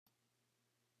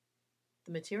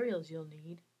The materials you'll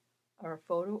need are a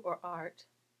photo or art,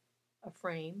 a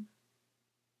frame,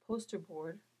 poster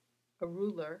board, a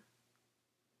ruler,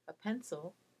 a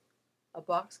pencil, a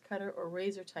box cutter or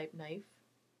razor type knife,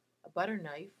 a butter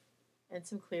knife, and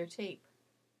some clear tape.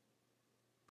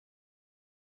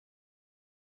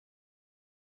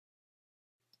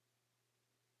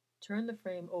 Turn the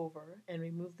frame over and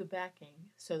remove the backing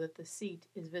so that the seat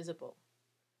is visible.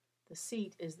 The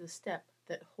seat is the step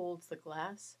that holds the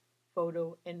glass,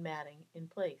 photo, and matting in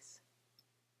place.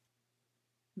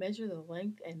 Measure the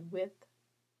length and width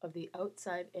of the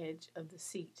outside edge of the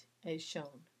seat as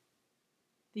shown.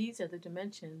 These are the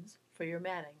dimensions for your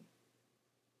matting.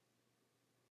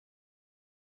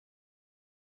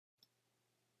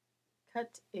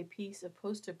 Cut a piece of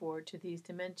poster board to these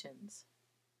dimensions.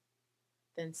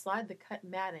 Then slide the cut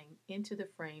matting into the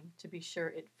frame to be sure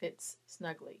it fits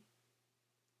snugly.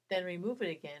 Then remove it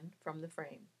again from the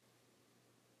frame.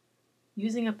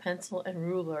 Using a pencil and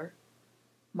ruler,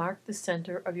 mark the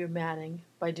center of your matting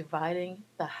by dividing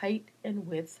the height and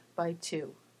width by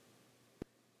 2.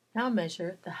 Now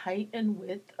measure the height and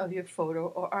width of your photo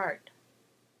or art.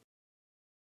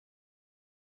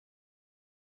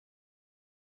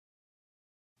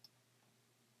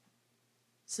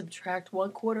 Subtract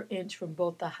 1/4 inch from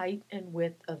both the height and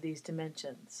width of these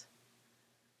dimensions.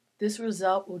 This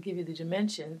result will give you the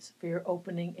dimensions for your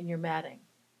opening in your matting.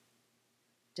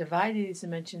 Divide these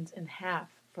dimensions in half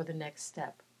for the next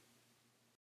step.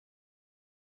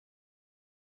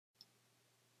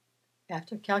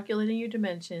 After calculating your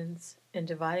dimensions and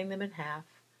dividing them in half,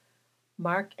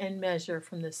 mark and measure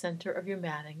from the center of your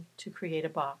matting to create a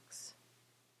box.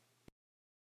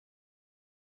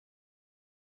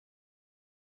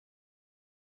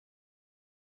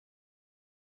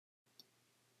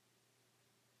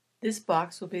 This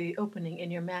box will be the opening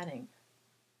in your matting,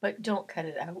 but don't cut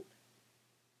it out.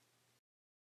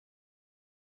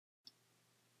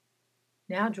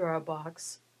 Now draw a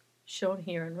box, shown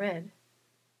here in red,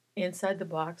 inside the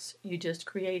box you just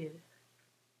created.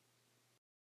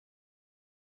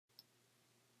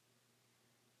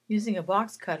 Using a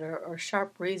box cutter or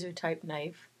sharp razor type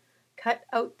knife, cut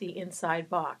out the inside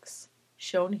box,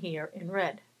 shown here in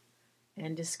red,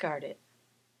 and discard it.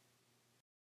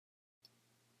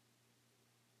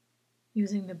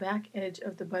 Using the back edge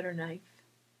of the butter knife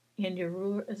and your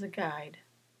ruler as a guide,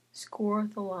 score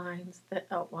the lines that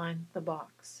outline the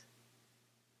box.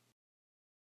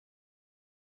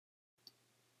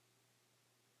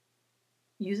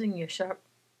 Using your sharp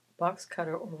box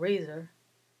cutter or razor,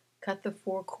 cut the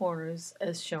 4 corners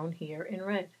as shown here in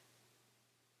red.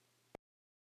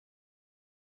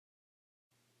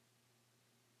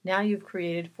 Now you've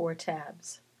created 4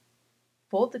 tabs.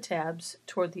 Fold the tabs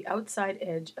toward the outside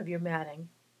edge of your matting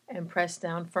and press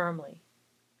down firmly.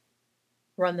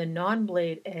 Run the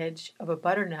non-blade edge of a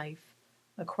butter knife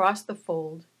across the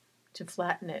fold to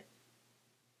flatten it,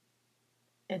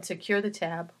 and secure the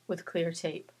tab with clear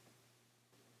tape.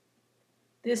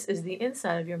 This is the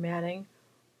inside of your matting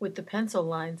with the pencil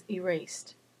lines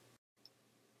erased.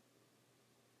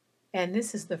 And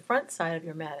this is the front side of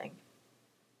your matting.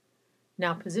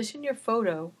 Now position your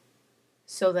photo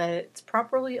so that it's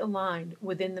properly aligned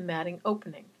within the matting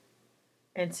opening,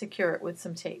 and secure it with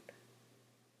some tape.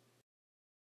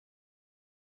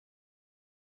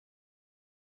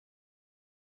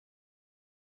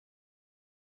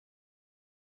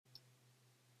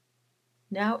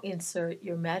 Now insert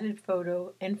your matted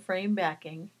photo and frame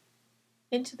backing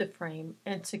into the frame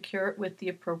and secure it with the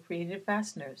appropriated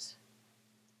fasteners.